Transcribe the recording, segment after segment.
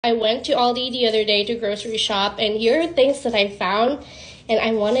I went to Aldi the other day to grocery shop, and here are things that I found, and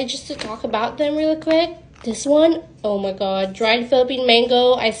I wanted just to talk about them really quick. This one, oh my god, dried Philippine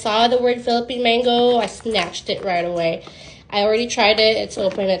mango. I saw the word Philippine mango, I snatched it right away. I already tried it, it's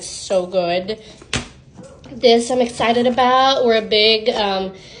open, it's so good. This I'm excited about. We're a big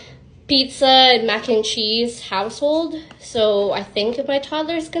pizza and mac and cheese household, so I think my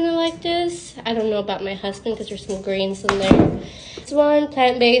toddler's gonna like this. I don't know about my husband because there's some greens in there. This one,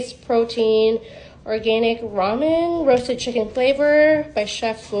 plant-based protein, organic ramen, roasted chicken flavor by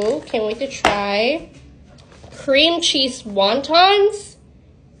Chef Fu. Can't wait to try. Cream cheese wontons.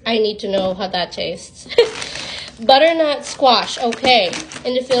 I need to know how that tastes. Butternut squash. Okay,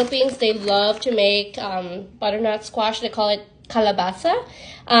 in the Philippines, they love to make butternut squash. They call it kalabasa.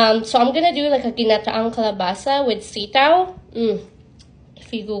 So I'm gonna do like a ginataang kalabasa with sitaw.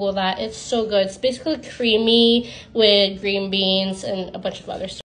 If you Google that, it's so good. It's basically creamy with green beans and a bunch of other stuff.